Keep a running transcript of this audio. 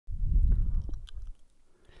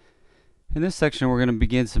In this section, we're going to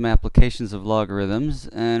begin some applications of logarithms,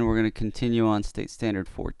 and we're going to continue on State Standard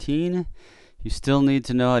 14. You still need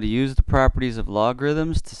to know how to use the properties of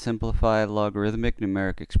logarithms to simplify logarithmic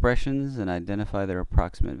numeric expressions and identify their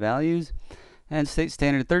approximate values. And State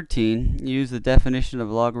Standard 13, use the definition of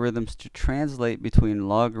logarithms to translate between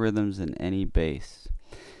logarithms in any base.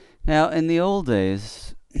 Now, in the old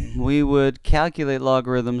days, we would calculate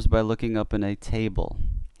logarithms by looking up in a table.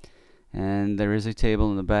 And there is a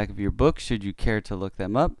table in the back of your book should you care to look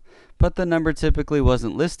them up, but the number typically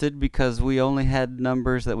wasn't listed because we only had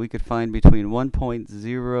numbers that we could find between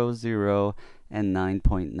 1.00 and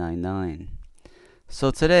 9.99.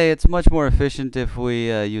 So today it's much more efficient if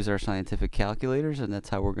we use our scientific calculators, and that's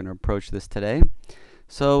how we're going to approach this today.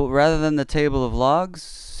 So rather than the table of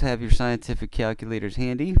logs, have your scientific calculators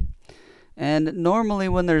handy. And normally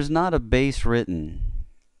when there's not a base written,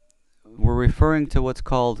 we're referring to what's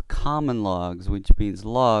called common logs, which means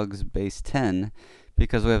logs base 10,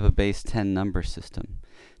 because we have a base 10 number system.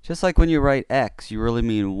 Just like when you write x, you really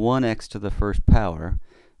mean 1x to the first power.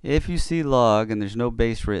 If you see log and there's no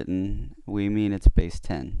base written, we mean it's base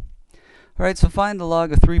 10. Alright, so find the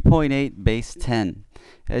log of 3.8 base 10.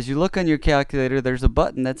 As you look on your calculator, there's a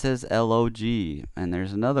button that says log, and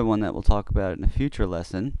there's another one that we'll talk about in a future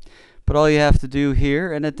lesson. But all you have to do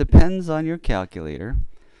here, and it depends on your calculator,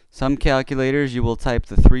 some calculators you will type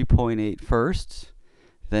the 3.8 first,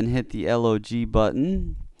 then hit the log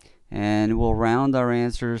button, and we'll round our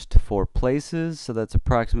answers to 4 places, so that's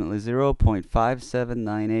approximately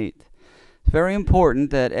 0.5798. It's very important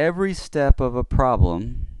that every step of a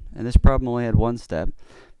problem, and this problem only had one step,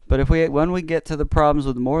 but when we get to the problems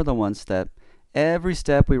with more than one step, every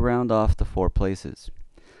step we round off to 4 places.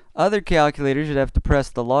 Other calculators, you'd have to press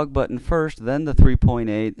the log button first, then the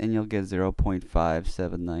 3.8, and you'll get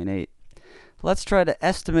 0.5798. Let's try to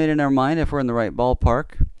estimate in our mind if we're in the right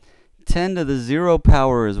ballpark. 10 to the 0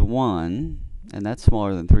 power is 1, and that's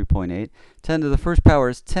smaller than 3.8. 10 to the first power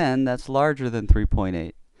is 10, that's larger than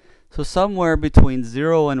 3.8. So somewhere between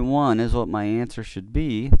 0 and 1 is what my answer should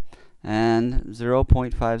be, and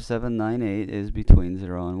 0.5798 is between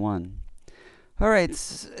 0 and 1. Alright,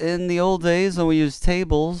 in the old days when we used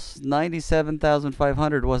tables,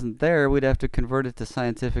 97,500 wasn't there. We'd have to convert it to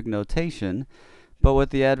scientific notation. But with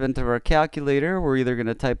the advent of our calculator, we're either going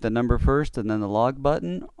to type the number first and then the log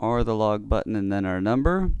button, or the log button and then our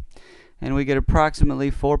number. And we get approximately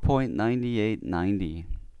 4.9890.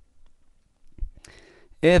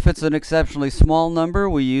 If it's an exceptionally small number,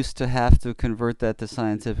 we used to have to convert that to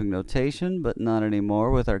scientific notation, but not anymore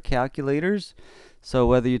with our calculators. So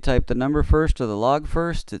whether you type the number first or the log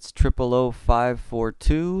first, it's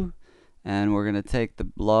 000542, and we're going to take the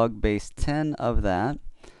log base 10 of that,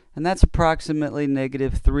 and that's approximately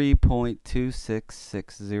negative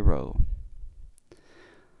 3.2660.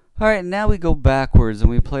 Alright, now we go backwards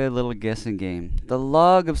and we play a little guessing game. The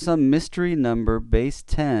log of some mystery number base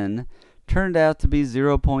 10 turned out to be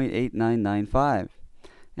 0.8995.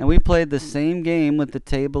 And we played the same game with the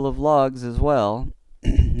table of logs as well.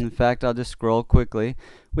 In fact, I'll just scroll quickly.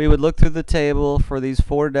 We would look through the table for these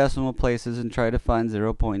 4 decimal places and try to find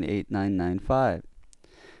 0.8995.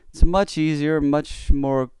 It's much easier, much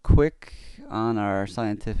more quick on our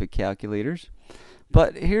scientific calculators.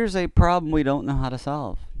 But here's a problem we don't know how to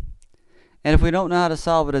solve. And if we don't know how to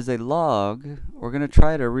solve it as a log, we're going to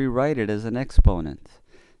try to rewrite it as an exponent.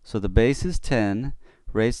 So the base is 10,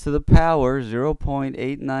 raised to the power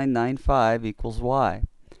 0.8995 equals y.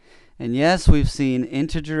 And yes, we've seen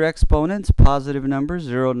integer exponents, positive numbers,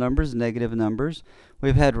 zero numbers, negative numbers.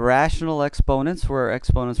 We've had rational exponents where our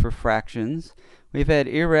exponents were fractions. We've had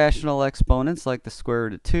irrational exponents like the square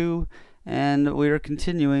root of 2. And we are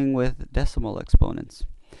continuing with decimal exponents.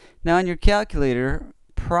 Now on your calculator,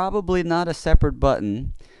 probably not a separate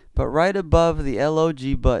button, but right above the log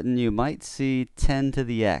button you might see 10 to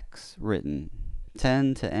the x written.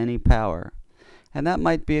 10 to any power. And that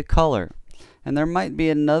might be a color. And there might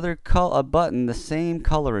be another button the same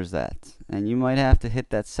color as that. And you might have to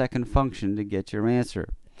hit that second function to get your answer.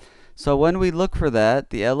 So when we look for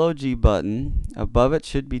that, the log button, above it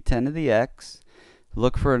should be 10 to the x.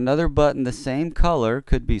 Look for another button the same color,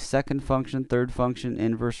 could be second function, third function,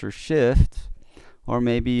 inverse, or shift. Or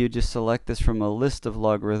maybe you just select this from a list of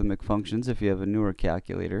logarithmic functions if you have a newer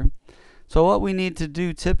calculator. So what we need to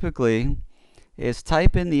do typically is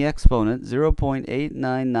type in the exponent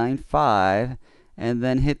 0.8995 and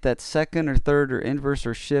then hit that second or third or inverse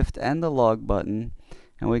or shift and the log button,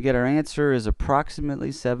 and we get our answer is approximately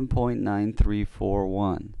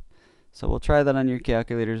 7.9341. So we'll try that on your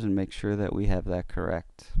calculators and make sure that we have that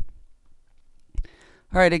correct.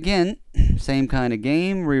 Alright, again, same kind of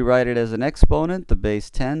game. Rewrite it as an exponent, the base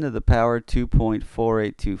 10 to the power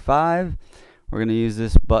 2.4825. We're going to use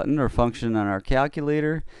this button or function on our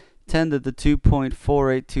calculator. 10 to the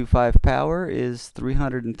 2.4825 power is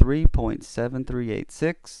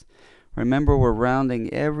 303.7386. Remember, we're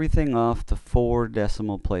rounding everything off to 4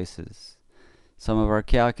 decimal places. Some of our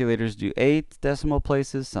calculators do 8 decimal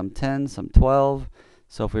places, some 10, some 12.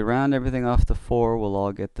 So if we round everything off to 4, we'll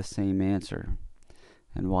all get the same answer.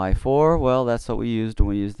 And why 4? Well, that's what we used when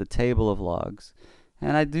we used the table of logs.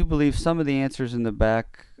 And I do believe some of the answers in the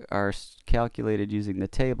back are calculated using the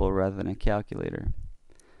table rather than a calculator.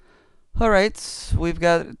 Alright, we've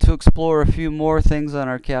got to explore a few more things on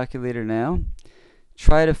our calculator now.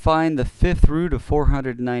 Try to find the 5th root of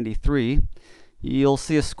 493. You'll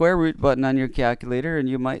see a square root button on your calculator, and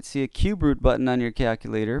you might see a cube root button on your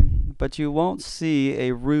calculator, but you won't see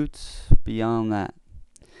a root beyond that.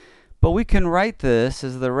 But we can write this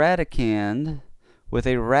as the radicand with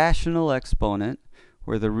a rational exponent,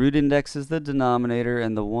 where the root index is the denominator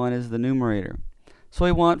and the 1 is the numerator. So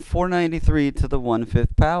we want 493 to the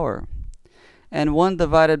 1/5 power. And 1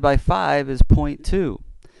 divided by 5 is 0.2.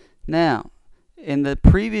 Now, in the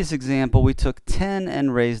previous example, we took 10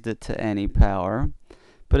 and raised it to any power.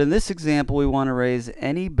 But in this example, we want to raise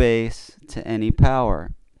any base to any power.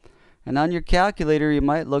 And on your calculator, you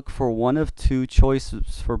might look for one of two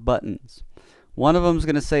choices for buttons. One of them is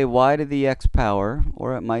going to say y to the x power,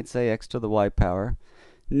 or it might say x to the y power.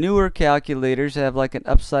 Newer calculators have like an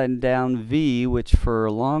upside down v, which for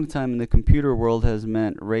a long time in the computer world has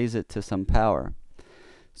meant raise it to some power.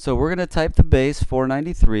 So we're going to type the base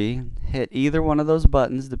 493, hit either one of those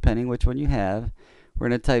buttons depending which one you have. We're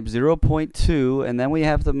going to type 0.2, and then we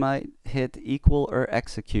have to hit equal or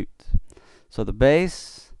execute. So the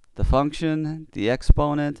base, the function, the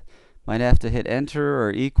exponent, might have to hit enter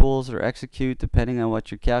or equals or execute depending on what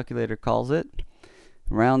your calculator calls it.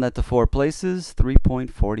 Round that to 4 places,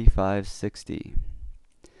 3.4560.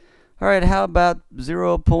 Alright, how about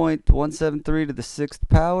 0.173 to the 6th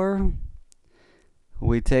power?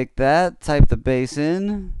 We take that, type the base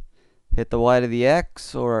in, hit the y to the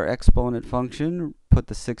x or our exponent function, put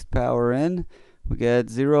the 6th power in. We get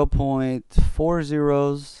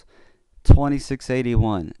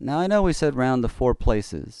 0.402681. Now I know we said round to 4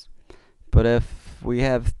 places, but if we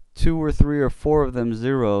have 2 or 3 or 4 of them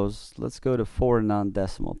zeros, let's go to 4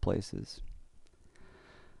 non-decimal places.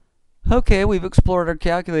 Okay, we've explored our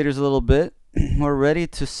calculators a little bit. We're ready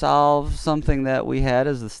to solve something that we had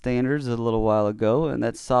as the standards a little while ago, and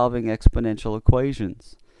that's solving exponential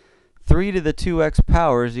equations. 3 to the 2x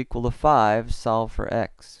power is equal to 5, solve for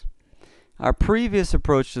x. Our previous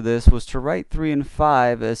approach to this was to write 3 and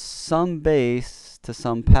 5 as some base to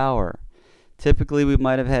some power. Typically we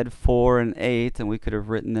might have had 4 and 8, and we could have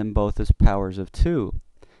written them both as powers of 2.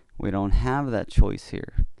 We don't have that choice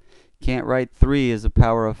here. Can't write 3 as a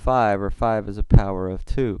power of 5 or 5 as a power of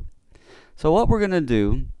 2. So what we're going to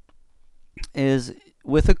do is,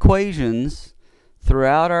 with equations,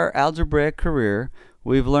 throughout our algebraic career,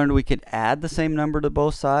 we've learned we could add the same number to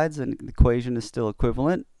both sides and the equation is still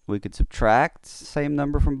equivalent. We could subtract the same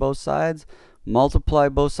number from both sides, multiply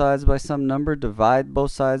both sides by some number, divide both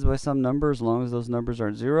sides by some number, as long as those numbers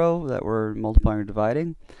aren't 0 that we're multiplying or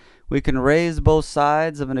dividing. We can raise both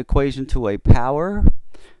sides of an equation to a power.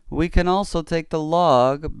 We can also take the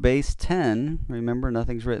log, base 10, remember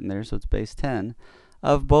nothing's written there, so it's base 10,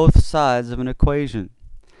 of both sides of an equation.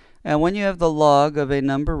 And when you have the log of a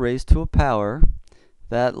number raised to a power,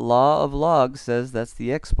 that law of log says that's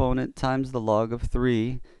the exponent times the log of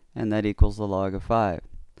 3, and that equals the log of 5.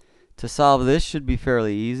 To solve this should be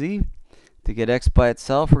fairly easy. To get x by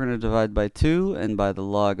itself, we're going to divide by 2 and by the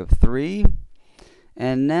log of 3.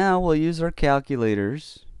 And now we'll use our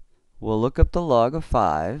calculators. We'll look up the log of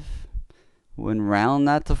 5. We'll round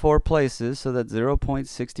that to 4 places, so that's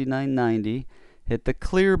 0.6990. Hit the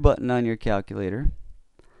clear button on your calculator.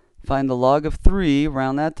 Find the log of 3,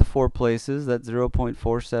 round that to 4 places, that's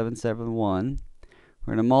 0.4771.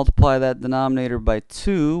 We're going to multiply that denominator by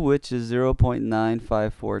 2, which is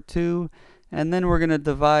 0.9542. And then we're going to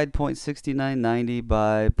divide 0.6990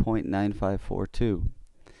 by 0.9542.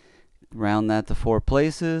 Round that to 4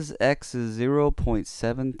 places, x is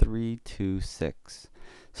 0.7326.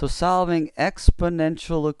 So solving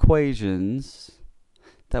exponential equations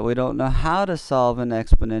that we don't know how to solve in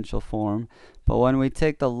exponential form, but when we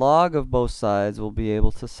take the log of both sides, we'll be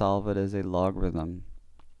able to solve it as a logarithm.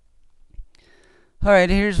 Alright,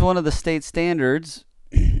 here's one of the state standards.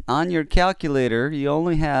 On your calculator, you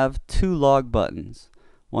only have 2 log buttons.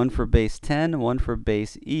 One for base 10, one for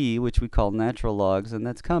base e, which we call natural logs, and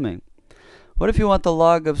that's coming. What if you want the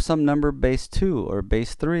log of some number base 2 or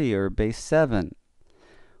base 3 or base 7?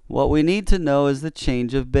 What we need to know is the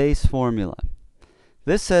change of base formula.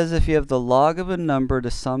 This says if you have the log of a number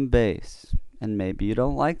to some base, and maybe you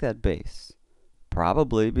don't like that base,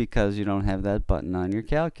 probably because you don't have that button on your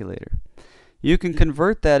calculator, you can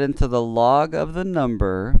convert that into the log of the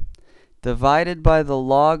number divided by the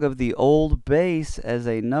log of the old base as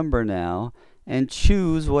a number now, and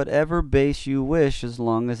choose whatever base you wish as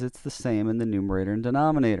long as it's the same in the numerator and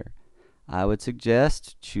denominator. I would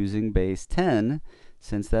suggest choosing base 10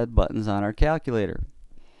 since that button's on our calculator.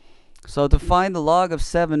 So to find the log of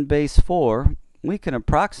 7 base 4, we can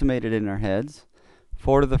approximate it in our heads.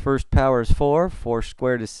 4 to the first power is 4, 4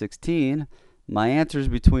 squared is 16. My answer is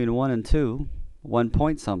between 1 and 2, 1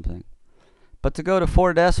 point something. But to go to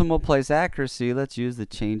 4 decimal place accuracy, let's use the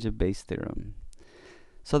change of base theorem.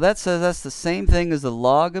 So that says that's the same thing as the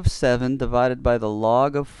log of 7 divided by the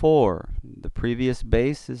log of 4. The previous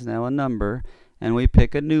base is now a number, and we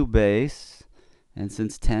pick a new base. And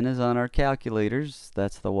since 10 is on our calculators,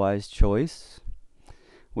 that's the wise choice.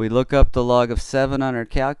 We look up the log of 7 on our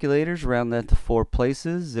calculators, round that to 4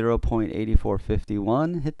 places,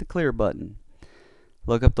 0.8451, hit the clear button.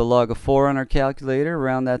 Look up the log of 4 on our calculator,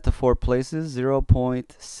 round that to 4 places,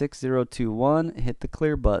 0.6021, hit the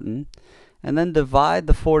clear button. And then divide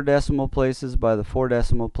the 4 decimal places by the 4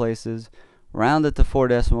 decimal places, round it to 4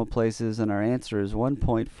 decimal places, and our answer is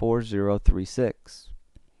 1.4036.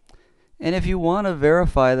 And if you want to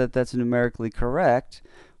verify that that's numerically correct,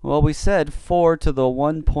 well, we said 4 to the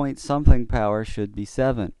 1 point something power should be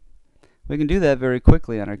 7. We can do that very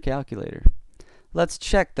quickly on our calculator. Let's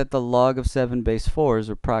check that the log of 7 base 4 is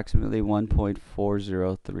approximately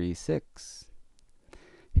 1.4036.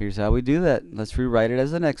 Here's how we do that. Let's rewrite it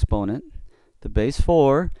as an exponent. The base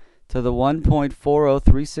 4 to the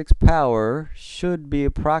 1.4036 power should be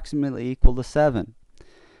approximately equal to 7.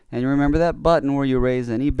 And you remember that button where you raise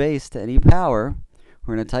any base to any power.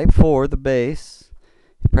 We're going to type 4, the base.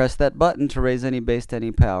 Press that button to raise any base to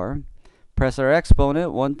any power. Press our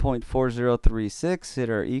exponent, 1.4036, hit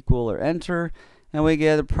our equal or enter, and we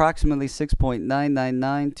get approximately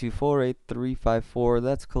 6.999248354.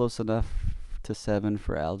 That's close enough to 7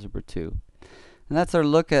 for Algebra 2. And that's our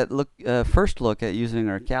first look at using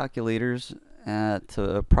our calculators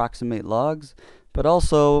to approximate logs, but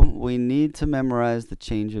also we need to memorize the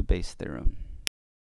change of base theorem.